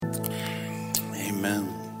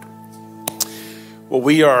Amen. Well,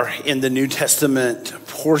 we are in the New Testament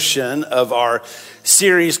portion of our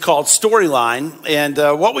series called Storyline. And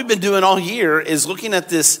what we've been doing all year is looking at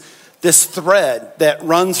this thread that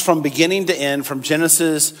runs from beginning to end, from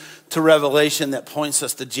Genesis to Revelation, that points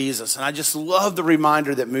us to Jesus. And I just love the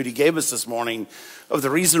reminder that Moody gave us this morning of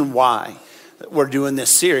the reason why we're doing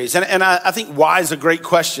this series. And I think why is a great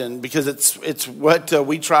question, because it's what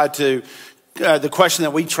we try to, the question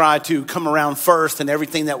that we try to come around first in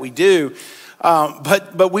everything that we do.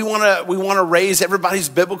 But we want to raise everybody's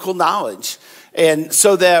biblical knowledge, and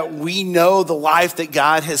so that we know the life that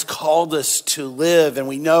God has called us to live, and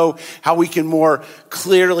we know how we can more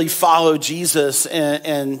clearly follow Jesus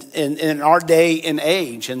in our day and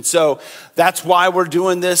age. And so that's why we're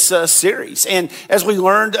doing this series. And as we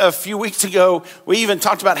learned a few weeks ago, we even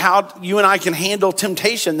talked about how you and I can handle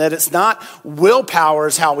temptation, that it's not willpower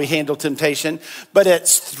is how we handle temptation, but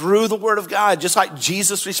it's through the Word of God. Just like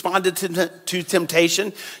Jesus responded to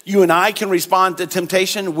temptation, you and I can respond to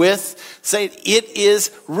temptation with saying, it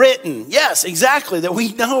is written. Yes, exactly. That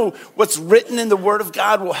we know what's written in the Word of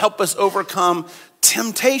God will help us overcome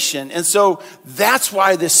temptation. And so that's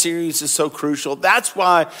why this series is so crucial. That's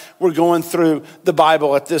why we're going through the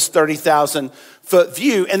Bible at this 30,000 foot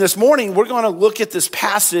view. And this morning, we're going to look at this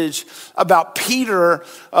passage about Peter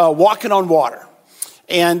walking on water.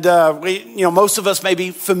 And most of us may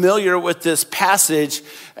be familiar with this passage.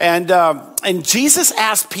 And Jesus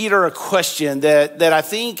asked Peter a question that I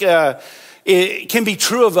think it can be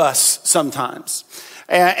true of us sometimes.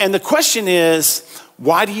 And the question is,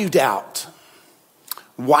 why do you doubt?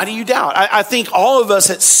 Why do you doubt? I think all of us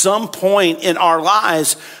at some point in our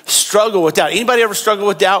lives struggle with doubt. Anybody ever struggle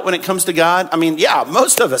with doubt when it comes to God? I mean, yeah,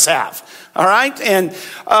 most of us have. All right. And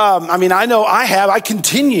I know I have. I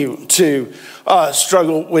continue to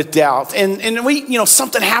struggle with doubt. And we,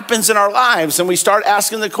 something happens in our lives and we start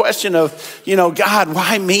asking the question of, God,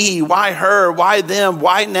 why me? Why her? Why them?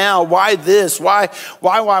 Why now? Why this? Why?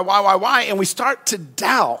 And we start to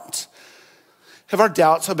doubt, have our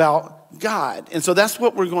doubts about God. And so that's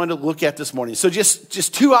what we're going to look at this morning. So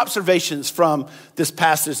just two observations from this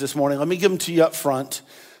passage this morning. Let me give them to you up front.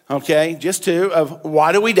 Okay, just two of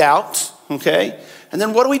why do we doubt? Okay, and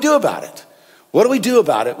then what do we do about it? What do we do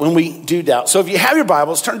about it when we do doubt? So if you have your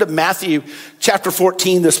Bibles, turn to Matthew chapter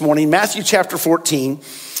 14 this morning. Matthew chapter 14.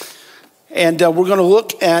 And we're going to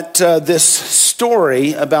look at this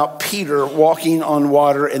story about Peter walking on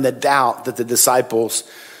water and the doubt that the disciples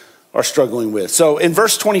are struggling with. So in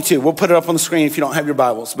verse 22, we'll put it up on the screen if you don't have your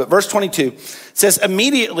Bibles, but verse 22 says,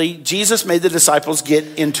 immediately Jesus made the disciples get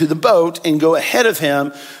into the boat and go ahead of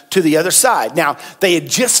him to the other side. Now, they had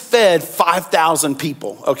just fed 5,000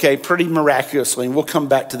 people, okay, pretty miraculously, and we'll come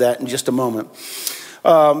back to that in just a moment.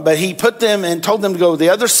 But he put them and told them to go to the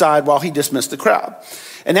other side while he dismissed the crowd.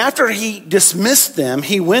 And after he dismissed them,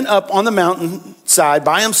 he went up on the mountainside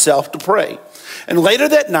by himself to pray. And later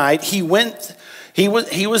that night, he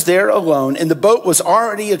was there alone, and the boat was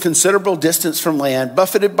already a considerable distance from land,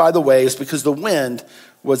 buffeted by the waves because the wind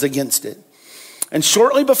was against it. And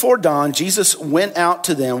shortly before dawn, Jesus went out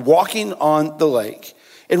to them walking on the lake.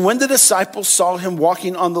 And when the disciples saw him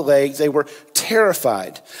walking on the lake, they were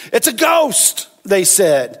terrified. "It's a ghost," they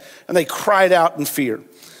said, and they cried out in fear.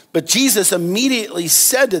 But Jesus immediately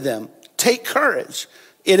said to them, "Take courage,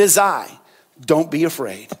 it is I. Don't be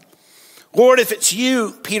afraid." "Lord, if it's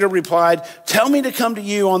you," Peter replied, "tell me to come to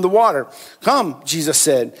you on the water." "Come," Jesus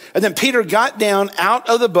said. And then Peter got down out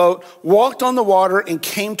of the boat, walked on the water, and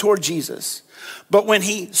came toward Jesus. But when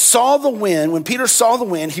Peter saw the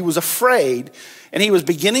wind, he was afraid, and he was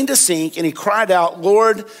beginning to sink, and he cried out,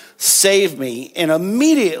 "Lord, save me." And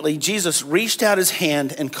immediately Jesus reached out his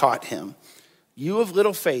hand and caught him. "You of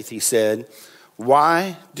little faith," he said,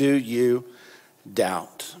 "why do you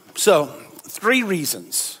doubt?" So, 3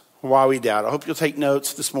 reasons why we doubt. I hope you'll take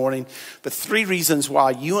notes this morning, but 3 reasons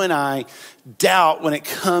why you and I doubt when it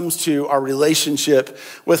comes to our relationship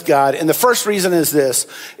with God. And the first reason is this,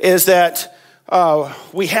 is that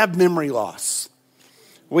we have memory loss.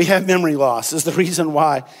 We have memory loss is the reason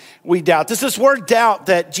why we doubt. This word doubt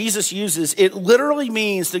that Jesus uses, it literally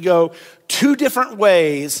means to go 2 different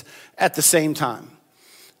ways at the same time.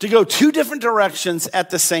 To go 2 different directions at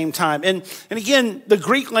the same time. And again, the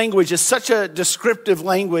Greek language is such a descriptive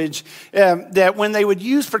language that when they would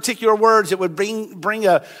use particular words, it would bring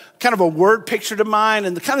a kind of a word picture to mind.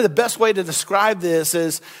 And the best way to describe this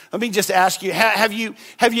is, let me just ask you, have you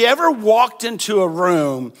ever walked into a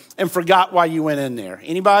room and forgot why you went in there?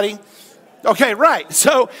 Anybody? Okay, right.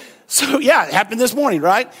 So yeah, it happened this morning,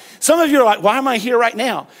 right? Some of you are like, why am I here right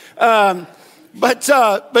now? But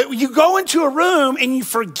you go into a room and you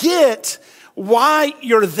forget why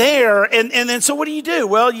you're there. And then so what do?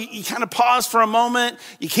 Well, you kind of pause for a moment.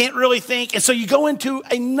 You can't really think. And so you go into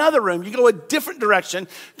another room. You go a different direction,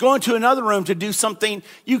 go into another room to do something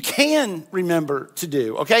you can remember to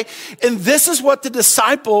do, okay? And this is what the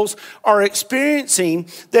disciples are experiencing,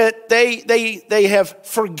 that they have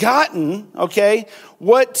forgotten, okay,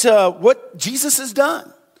 what Jesus has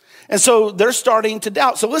done. And so they're starting to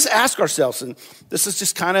doubt. So let's ask ourselves, and this is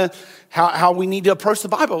just kind of how we need to approach the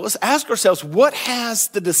Bible. Let's ask ourselves, what have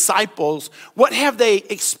they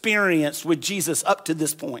experienced with Jesus up to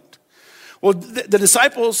this point? Well, the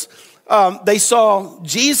disciples, they saw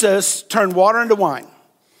Jesus turn water into wine.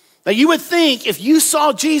 Now, you would think if you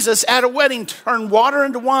saw Jesus at a wedding turn water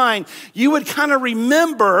into wine, you would kind of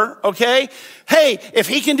remember, okay, hey, if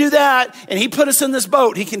he can do that and he put us in this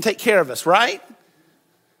boat, he can take care of us, right?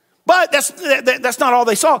 But that's not all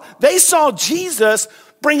they saw. They saw Jesus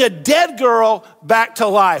bring a dead girl back to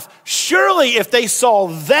life. Surely if they saw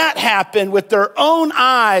that happen with their own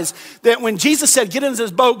eyes, that when Jesus said, get into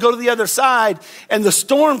this boat, go to the other side, and the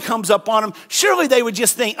storm comes up on them, surely they would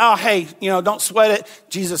just think, oh, hey, don't sweat it.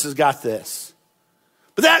 Jesus has got this.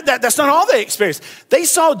 But that's not all they experienced. They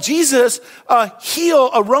saw Jesus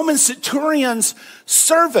heal a Roman centurion's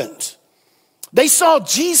servant. They saw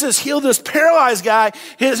Jesus heal this paralyzed guy.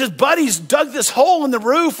 His buddies dug this hole in the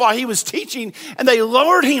roof while he was teaching, and they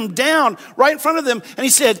lowered him down right in front of them. And he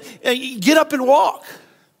said, get up and walk.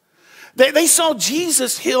 They saw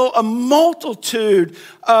Jesus heal a multitude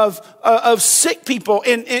of sick people.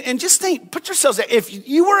 And just think, put yourselves there. If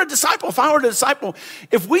you were a disciple, if I were a disciple,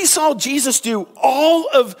 if we saw Jesus do all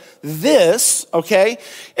of this, okay,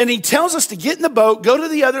 and he tells us to get in the boat, go to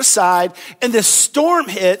the other side, and this storm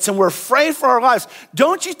hits and we're afraid for our lives,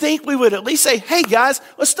 don't you think we would at least say, hey guys,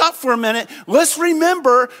 let's stop for a minute. Let's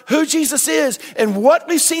remember who Jesus is and what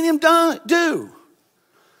we've seen him do.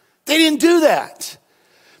 They didn't do that,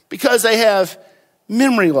 because they have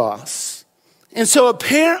memory loss. And so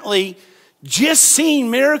apparently just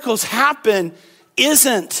seeing miracles happen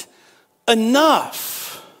isn't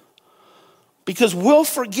enough, because we'll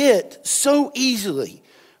forget so easily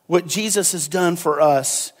what Jesus has done for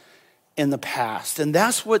us in the past. And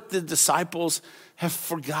that's what the disciples have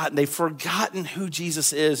forgotten. They've forgotten who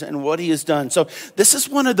Jesus is and what he has done. So this is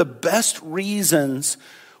one of the best reasons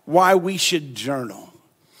why we should journal.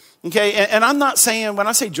 Okay, and I'm not saying, when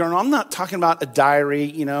I say journal, I'm not talking about a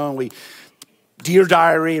diary, and we dear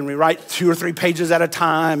diary and we write 2 or 3 pages at a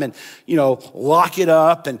time and, lock it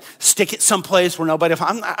up and stick it someplace where nobody,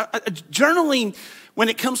 journaling when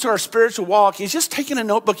it comes to our spiritual walk is just taking a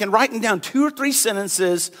notebook and writing down 2 or 3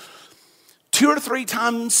 sentences 2 or 3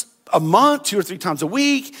 times a month, 2 or 3 times a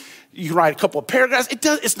week. You can write a couple of paragraphs.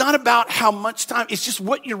 It's not about how much time. It's just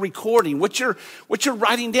what you're recording, what you're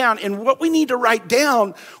writing down. And what we need to write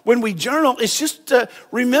down when we journal is just to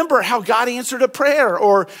remember how God answered a prayer,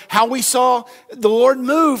 or how we saw the Lord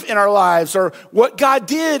move in our lives, or what God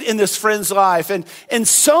did in this friend's life. And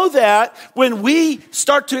so that when we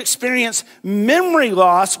start to experience memory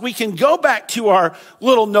loss, we can go back to our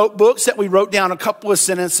little notebooks that we wrote down a couple of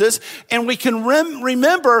sentences, and we can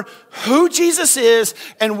remember who Jesus is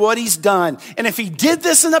and what he's done. And if he did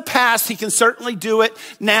this in the past, he can certainly do it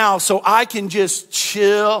now. So I can just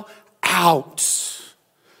chill out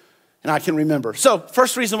and I can remember. So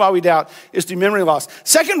first reason why we doubt is through memory loss.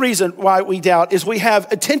 Second reason why we doubt is we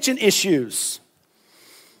have attention issues.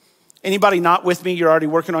 Anybody not with me? You're already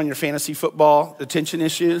working on your fantasy football attention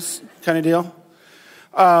issues kind of deal.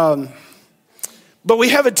 But we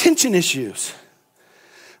have attention issues.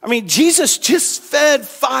 I mean, Jesus just fed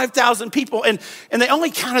 5,000 people, and they only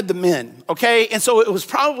counted the men, okay? And so it was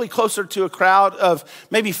probably closer to a crowd of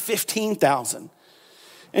maybe 15,000.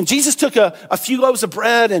 And Jesus took a few loaves of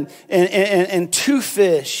bread and 2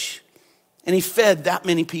 fish, and he fed that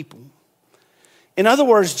many people. In other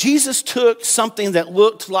words, Jesus took something that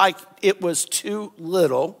looked like it was too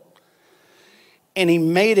little, and he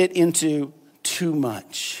made it into too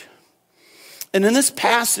much. And in this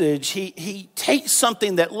passage, he takes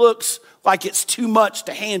something that looks like it's too much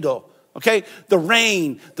to handle, okay? The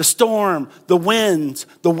rain, the storm, the winds,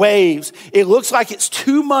 the waves. It looks like it's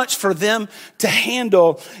too much for them to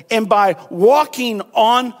handle. And by walking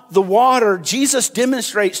on the water, Jesus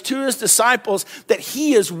demonstrates to his disciples that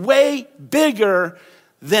he is way bigger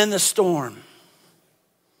than the storm.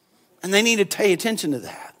 And they need to pay attention to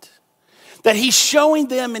that. That he's showing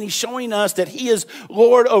them and he's showing us that he is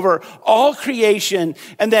Lord over all creation,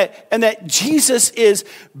 and that Jesus is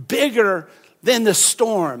bigger than the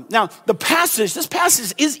storm. Now, this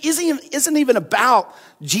passage isn't even about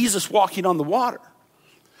Jesus walking on the water.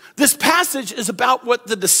 This passage is about what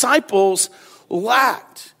the disciples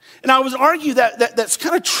lacked. And I would argue that's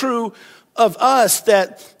kind of true of us,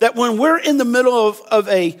 that when we're in the middle of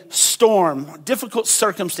a storm, difficult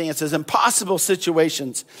circumstances, impossible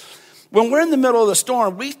situations, when we're in the middle of the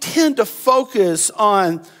storm, we tend to focus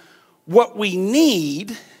on what we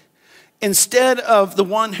need instead of the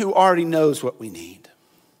one who already knows what we need.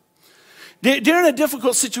 During a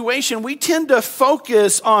difficult situation, we tend to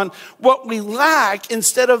focus on what we lack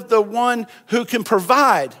instead of the one who can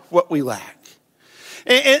provide what we lack.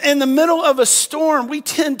 In the middle of a storm, we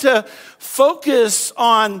tend to focus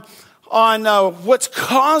on what's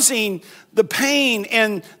causing the pain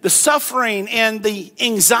and the suffering and the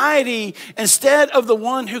anxiety instead of the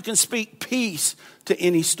one who can speak peace to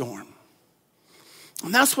any storm.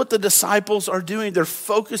 And that's what the disciples are doing. They're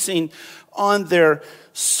focusing on their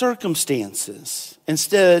circumstances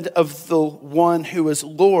instead of the one who is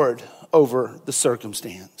Lord over the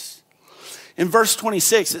circumstance. In verse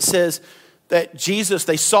 26, it says that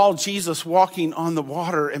they saw Jesus walking on the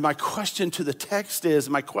water. And my question to the text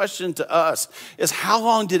my question to us is, how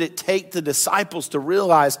long did it take the disciples to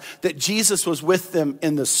realize that Jesus was with them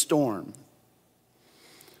in the storm?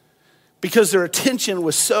 Because their attention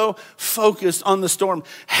was so focused on the storm.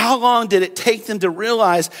 How long did it take them to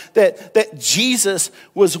realize that Jesus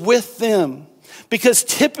was with them? Because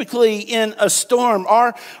typically in a storm,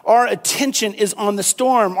 our attention is on the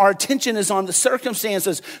storm. Our attention is on the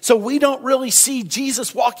circumstances. So we don't really see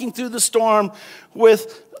Jesus walking through the storm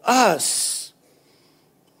with us.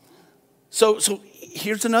 So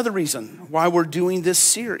here's another reason why we're doing this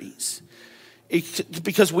series.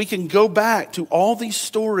 Because we can go back to all these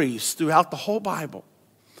stories throughout the whole Bible.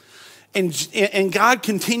 And God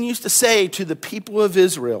continues to say to the people of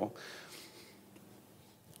Israel,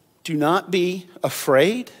 do not be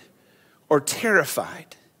afraid or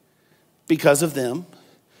terrified because of them,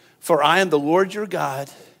 for I am the Lord your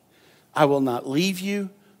God. I will not leave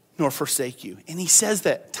you nor forsake you. And he says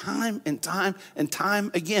that time and time and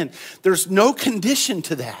time again. There's no condition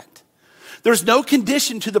to that. There's no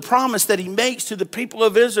condition to the promise that he makes to the people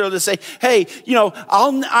of Israel to say, hey,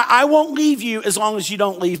 I won't leave you as long as you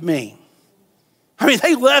don't leave me. I mean,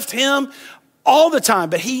 they left him all the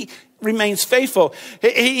time, but he remains faithful.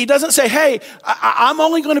 He doesn't say, hey, I'm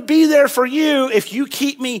only going to be there for you if you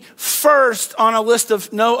keep me first on a list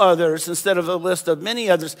of no others instead of a list of many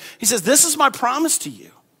others. He says, this is my promise to you.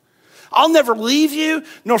 I'll never leave you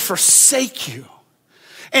nor forsake you.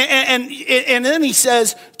 And then he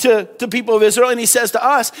says to the people of Israel, and he says to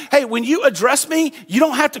us, hey, when you address me, you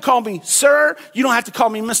don't have to call me sir. You don't have to call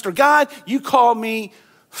me Mr. God. You call me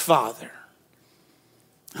Father.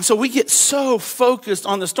 And so we get so focused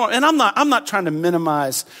on the storm. And I'm not trying to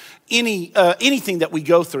minimize anything that we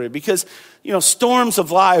go through, because, storms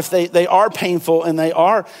of life, they are painful and they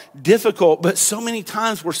are difficult. But so many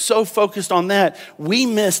times we're so focused on that, we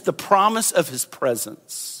miss the promise of his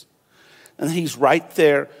presence. And he's right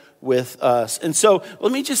there with us. And so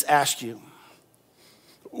let me just ask you,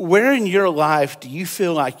 where in your life do you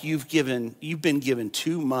feel like you've been given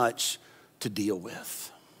too much to deal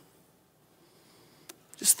with?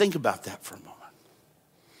 Just think about that for a moment.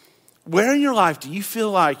 Where in your life do you feel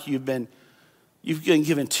like you've been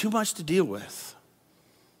given too much to deal with?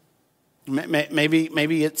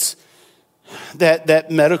 Maybe it's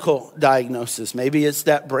that medical diagnosis. Maybe it's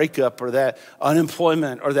that breakup or that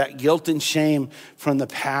unemployment or that guilt and shame from the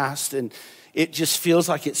past, and it just feels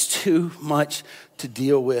like it's too much to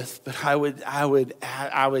deal with. But I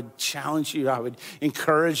would challenge you. I would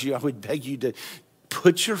encourage you. I would beg you to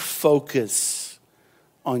put your focus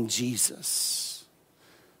on Jesus.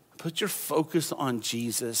 Put your focus on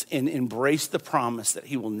Jesus and embrace the promise that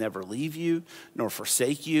he will never leave you nor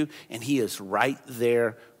forsake you, and he is right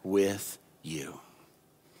there with you.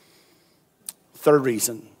 Third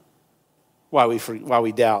reason why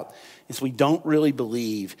we doubt is we don't really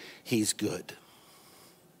believe he's good.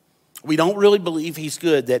 We don't really believe he's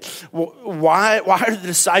good. That why is the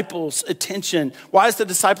disciples' attention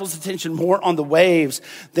more on the waves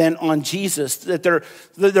than on Jesus? That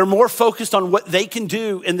they're more focused on what they can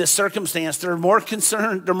do in this circumstance. They're more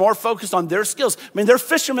concerned. They're more focused on their skills. I mean, they're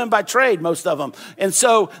fishermen by trade, most of them, and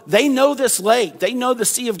so they know this lake. They know the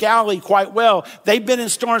Sea of Galilee quite well. They've been in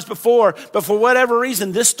storms before, but for whatever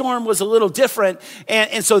reason, this storm was a little different,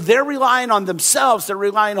 and so they're relying on themselves. They're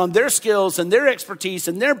relying on their skills and their expertise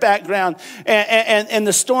and their background. And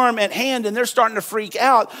the storm at hand, and they're starting to freak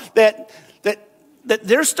out that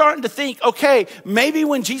they're starting to think, okay, maybe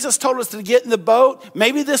when Jesus told us to get in the boat,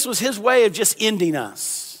 maybe this was his way of just ending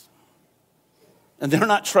us. And they're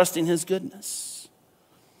not trusting his goodness.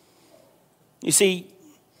 You see,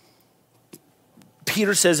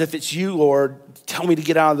 Peter says, if it's you, Lord, tell me to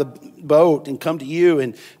get out of the boat and come to you.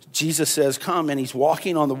 And Jesus says, come. And he's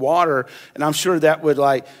walking on the water. And I'm sure that would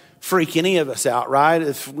freak any of us out, right?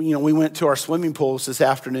 If we went to our swimming pools this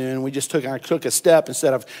afternoon and we just took a step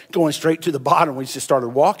instead of going straight to the bottom, we just started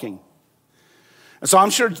walking. And so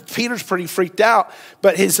I'm sure Peter's pretty freaked out,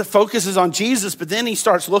 but his focus is on Jesus. But then he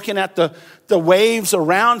starts looking at the waves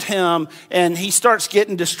around him, and he starts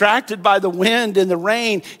getting distracted by the wind and the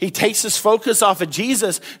rain. He takes his focus off of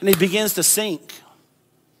Jesus, and he begins to sink.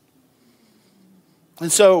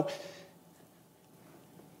 And so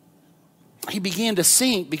he began to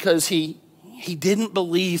sink because he didn't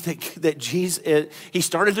believe that Jesus. He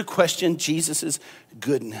started to question Jesus's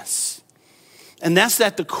goodness. And that's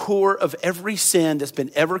at the core of every sin that's been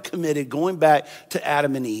ever committed, going back to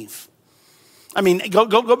Adam and Eve. I mean,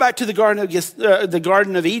 go back to the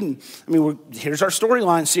Garden of Eden. I mean, here's our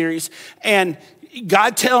storyline series. And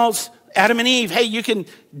God tells Adam and Eve, hey, you can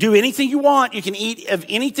do anything you want. You can eat of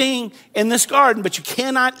anything in this garden, but you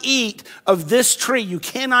cannot eat of this tree. You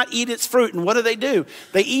cannot eat its fruit. And what do?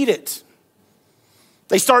 They eat it.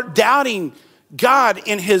 They start doubting God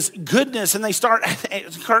in his goodness, and they start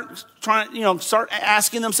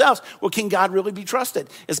asking themselves, well, can God really be trusted?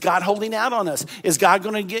 Is God holding out on us? Is God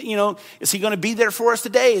going to is he going to be there for us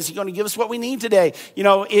today? Is he going to give us what we need today?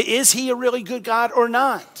 Is he a really good God or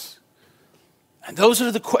not? And those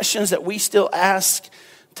are the questions that we still ask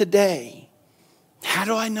today. How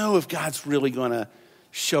do I know if God's really going to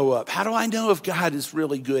show up? How do I know if God is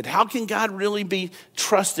really good? How can God really be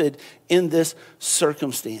trusted in this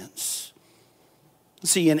circumstance?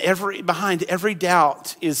 See, behind every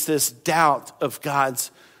doubt is this doubt of God's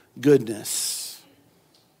goodness.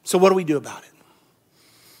 So what do we do about it?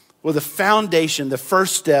 Well, the foundation, the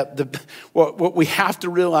first step, what we have to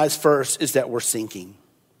realize first is that we're sinking.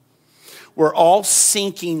 We're all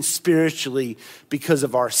sinking spiritually because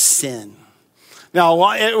of our sin. Now,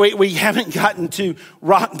 we haven't gotten to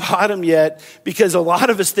rock bottom yet because a lot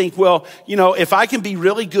of us think, well, if I can be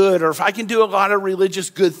really good, or if I can do a lot of religious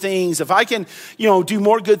good things, if I can, do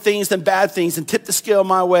more good things than bad things and tip the scale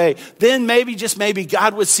my way, then maybe, just maybe,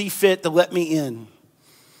 God would see fit to let me in.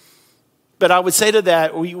 But I would say to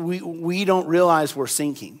that, we don't realize we're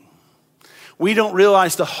sinking. We don't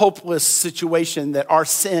realize the hopeless situation that our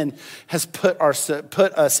sin has put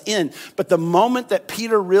us in. But the moment that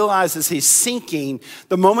Peter realizes he's sinking,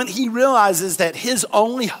 the moment he realizes that his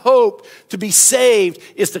only hope to be saved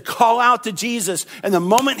is to call out to Jesus, and the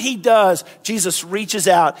moment he does, Jesus reaches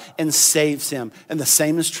out and saves him. And the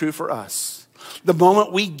same is true for us. The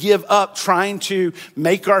moment we give up trying to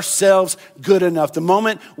make ourselves good enough, the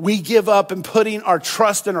moment we give up and putting our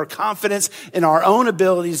trust and our confidence in our own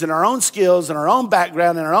abilities and our own skills and our own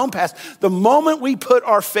background and our own past, the moment we put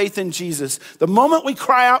our faith in Jesus, the moment we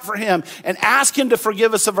cry out for him and ask him to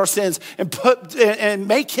forgive us of our sins and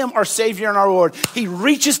make him our Savior and our Lord, he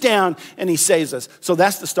reaches down and he saves us. So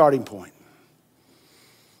that's the starting point.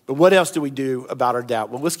 But what else do we do about our doubt?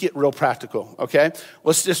 Well, let's get real practical, okay?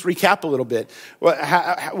 Let's just recap a little bit.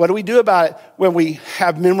 What do we do about it when we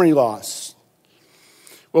have memory loss?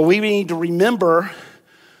 Well, we need to remember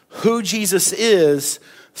who Jesus is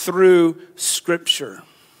through Scripture.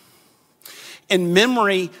 And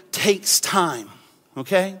memory takes time,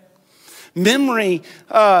 okay? Memory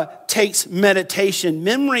takes meditation.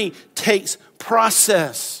 Memory takes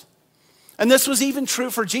process. And this was even true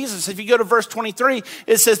for Jesus. If you go to verse 23,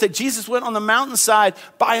 it says that Jesus went on the mountainside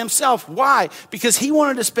by himself. Why? Because he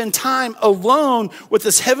wanted to spend time alone with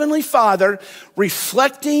his heavenly Father,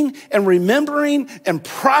 reflecting and remembering and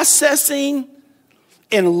processing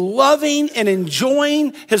and loving and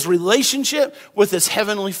enjoying his relationship with his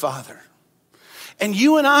heavenly Father. And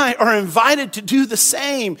you and I are invited to do the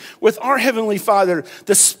same with our Heavenly Father,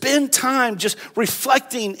 to spend time just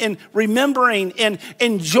reflecting and remembering and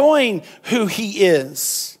enjoying who He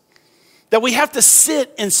is. That we have to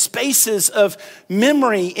sit in spaces of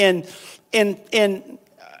memory and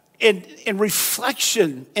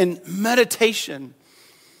reflection and meditation.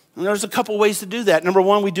 And there's a couple ways to do that. Number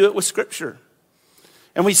one, we do it with Scripture.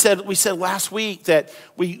 And we said last week that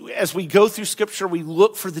as we go through Scripture, we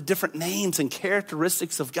look for the different names and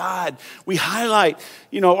characteristics of God. We highlight,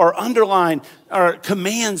 or underline our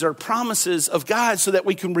commands or promises of God so that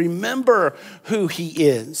we can remember who He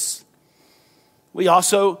is. We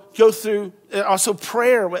also go through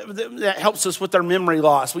prayer that helps us with our memory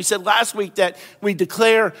loss. We said last week that we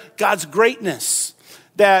declare God's greatness,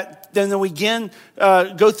 that then we again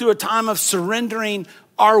go through a time of surrendering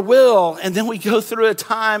our will, and then we go through a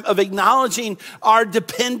time of acknowledging our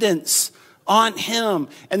dependence on him.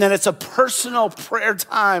 And then it's a personal prayer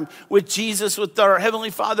time with Jesus, with our Heavenly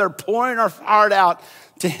Father, pouring our heart out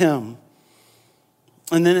to him.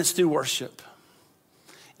 And then it's through worship.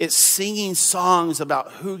 It's singing songs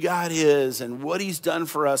about who God is and what he's done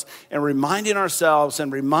for us, and reminding ourselves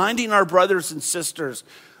and reminding our brothers and sisters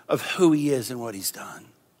of who he is and what he's done.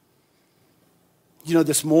 You know,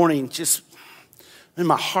 this morning,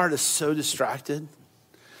 my heart is so distracted,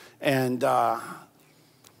 and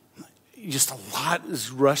just a lot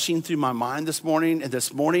is rushing through my mind this morning. And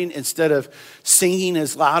this morning, instead of singing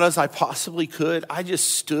as loud as I possibly could, I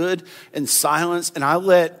just stood in silence and I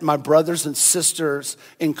let my brothers and sisters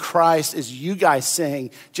in Christ, as you guys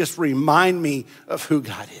sing, just remind me of who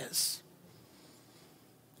God is.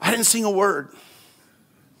 I didn't sing a word.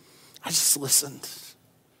 I just listened.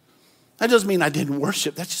 That doesn't mean I didn't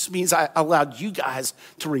worship. That just means I allowed you guys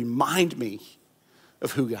to remind me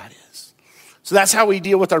of who God is. So that's how we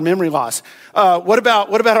deal with our memory loss. What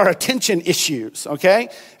about our attention issues, okay?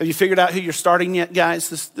 Have you figured out who you're starting yet,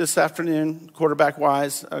 guys, this afternoon,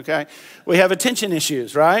 quarterback-wise, okay? We have attention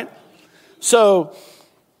issues, right? So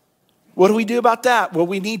what do we do about that? Well,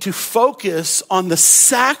 we need to focus on the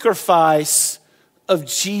sacrifice of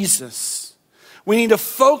Jesus. We need to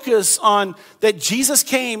focus on that Jesus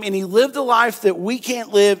came and he lived a life that we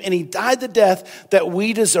can't live, and he died the death that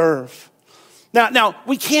we deserve. Now,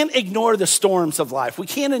 we can't ignore the storms of life. We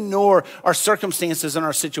can't ignore our circumstances and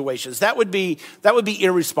our situations. That would be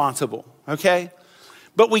irresponsible, okay?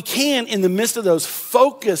 But we can, in the midst of those,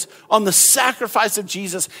 focus on the sacrifice of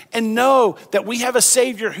Jesus and know that we have a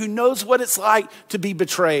Savior who knows what it's like to be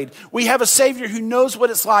betrayed. We have a Savior who knows what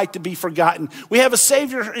it's like to be forgotten. We have a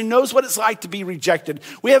Savior who knows what it's like to be rejected.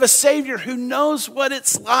 We have a Savior who knows what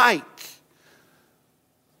it's like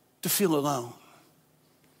to feel alone.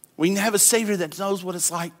 We have a Savior that knows what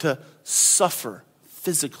it's like to suffer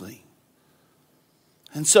physically.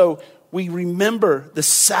 And so we remember the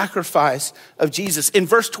sacrifice of Jesus. In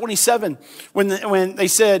verse 27, when they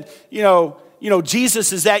said,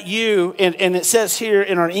 Jesus, is that you? And it says here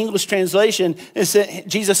in our English translation,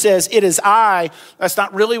 Jesus says, it is I. That's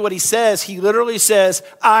not really what he says. He literally says,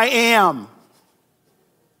 I am.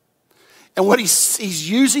 And what he's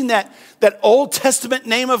using that Old Testament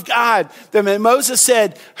name of God that Moses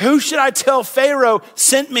said, who should I tell Pharaoh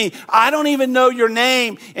sent me? I don't even know your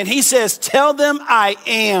name. And he says, tell them I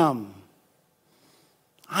am.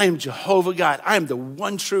 I am Jehovah God. I am the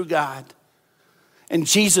one true God. And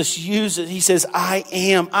Jesus uses, he says, I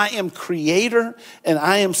am creator and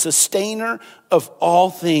I am sustainer of all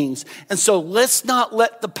things. And so let's not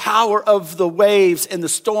let the power of the waves and the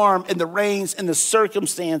storm and the rains and the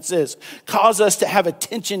circumstances cause us to have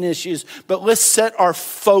attention issues, but let's set our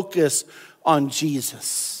focus on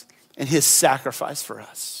Jesus and his sacrifice for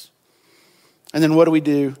us. And then what do we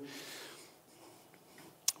do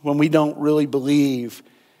when we don't really believe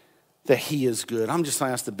that he is good? I'm just going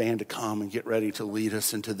to ask the band to come and get ready to lead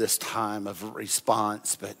us into this time of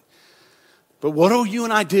response. But what do you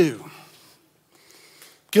and I do?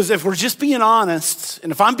 Because if we're just being honest,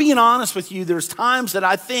 and if I'm being honest with you, there's times that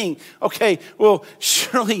I think, okay, well,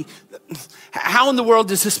 surely, how in the world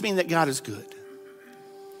does this mean that God is good?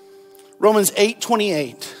 Romans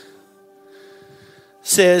 8:28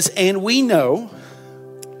 says, and we know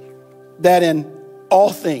that in all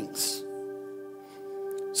things.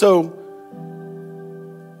 So,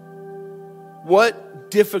 what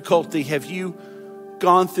difficulty have you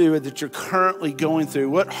gone through that you're currently going through?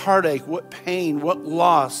 What heartache, what pain, what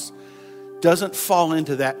loss doesn't fall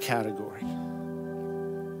into that category?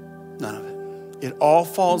 None of it. It all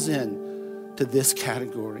falls into this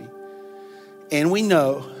category. And we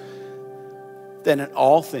know that in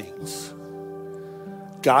all things,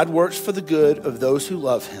 God works for the good of those who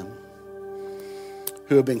love him,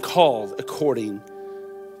 who have been called according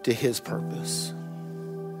to his purpose.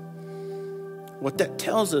 What that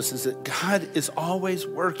tells us is that God is always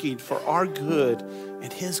working for our good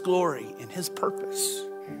and his glory and his purpose.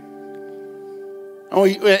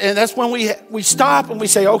 And that's when we stop and we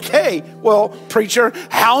say, okay, well, preacher,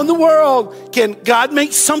 how in the world can God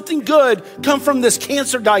make something good come from this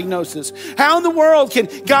cancer diagnosis? How in the world can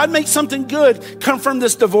God make something good come from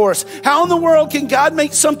this divorce? How in the world can God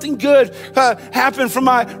make something good happen from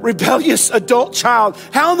my rebellious adult child?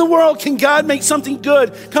 How in the world can God make something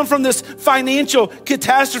good come from this financial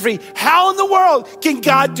catastrophe? How in the world can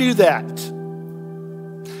God do that?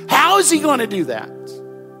 How is he going to do that?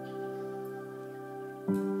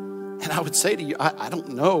 And I would say to you, I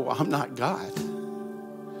don't know. I'm not God.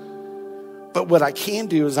 But what I can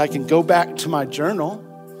do is I can go back to my journal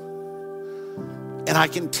and I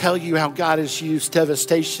can tell you how God has used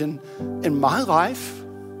devastation in my life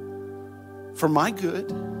for my good.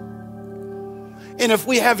 And if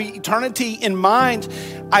we have eternity in mind,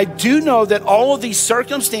 I do know that all of these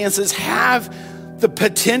circumstances have the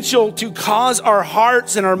potential to cause our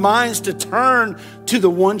hearts and our minds to turn to the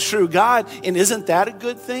one true God. And isn't that a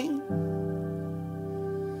good thing?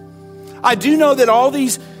 I do know that all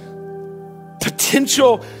these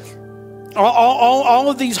potential,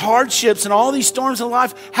 all of these hardships and all these storms in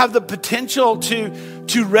life have the potential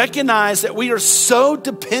to recognize that we are so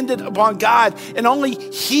dependent upon God and only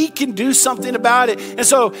He can do something about it. And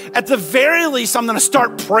so at the very least, I'm going to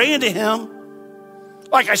start praying to Him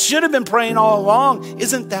like I should have been praying all along.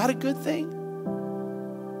 Isn't that a good thing?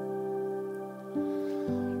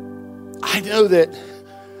 I know that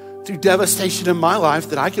through devastation in my life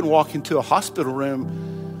that I can walk into a hospital room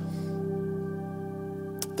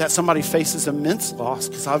that somebody faces immense loss,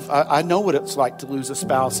 because I know what it's like to lose a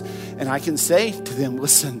spouse, and I can say to them,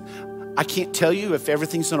 listen, I can't tell you if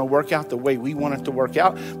everything's going to work out the way we want it to work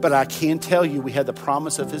out, but I can tell you we had the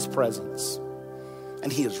promise of His presence,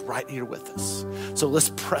 and He is right here with us. So let's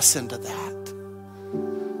press into that.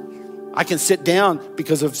 I can sit down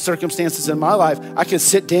because of circumstances in my life. I can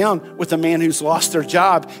sit down with a man who's lost their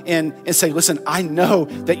job and say, listen, I know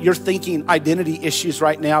that you're thinking identity issues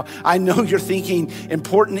right now. I know you're thinking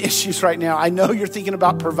important issues right now. I know you're thinking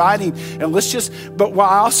about providing. And but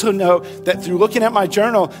I also know that through looking at my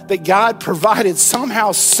journal, that God provided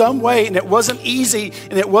somehow, some way, and it wasn't easy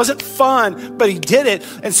and it wasn't fun, but He did it.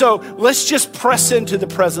 And so let's just press into the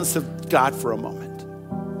presence of God for a moment.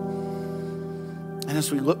 And as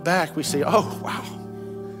we look back, we say, oh, wow.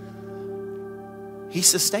 He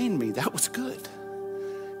sustained me. That was good.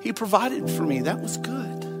 He provided for me. That was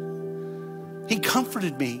good. He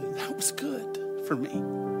comforted me. That was good for me.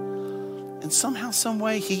 And somehow, some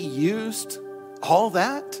way, He used all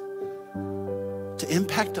that to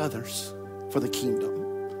impact others for the kingdom.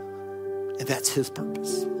 And that's His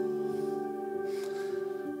purpose.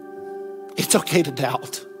 It's okay to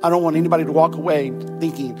doubt. I don't want anybody to walk away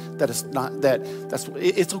thinking that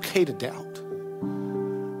it's okay to doubt.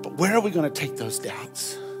 But where are we going to take those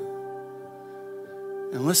doubts?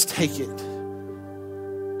 And let's take it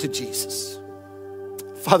to Jesus.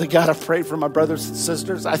 Father God, I pray for my brothers and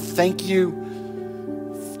sisters. I thank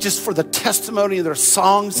You just for the testimony of their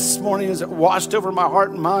songs this morning as it washed over my heart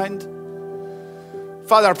and mind.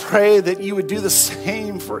 Father, I pray that You would do the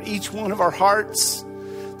same for each one of our hearts.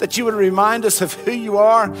 That You would remind us of who You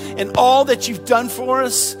are and all that You've done for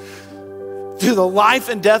us through the life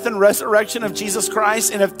and death and resurrection of Jesus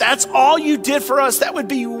Christ. And if that's all You did for us, that would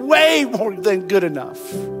be way more than good enough.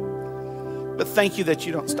 But thank You that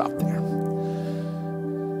You don't stop there.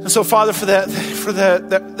 And so, Father, for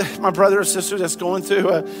that my brother or sister that's going through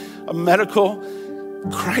a medical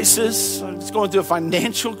crisis, that's going through a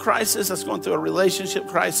financial crisis, that's going through a relationship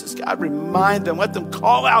crisis, God, remind them, let them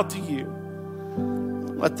call out to You.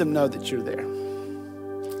 Let them know that You're there.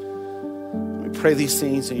 We pray these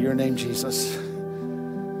things in Your name, Jesus.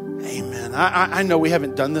 Amen. I know we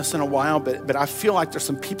haven't done this in a while, but I feel like there's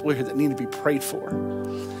some people here that need to be prayed for.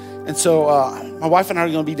 And so my wife and I are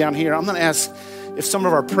going to be down here. I'm going to ask if some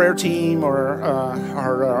of our prayer team or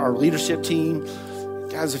our leadership team,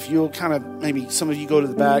 guys, if you'll kind of, maybe some of you go to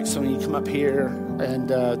the back, some of you come up here, and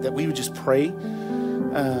that we would just pray.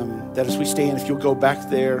 That as we stand, if you'll go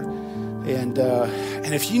back there.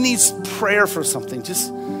 And if you need prayer for something,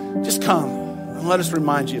 just come and let us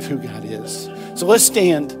remind you of who God is. So let's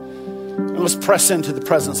stand and let's press into the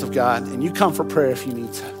presence of God. And you come for prayer if you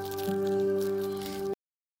need to.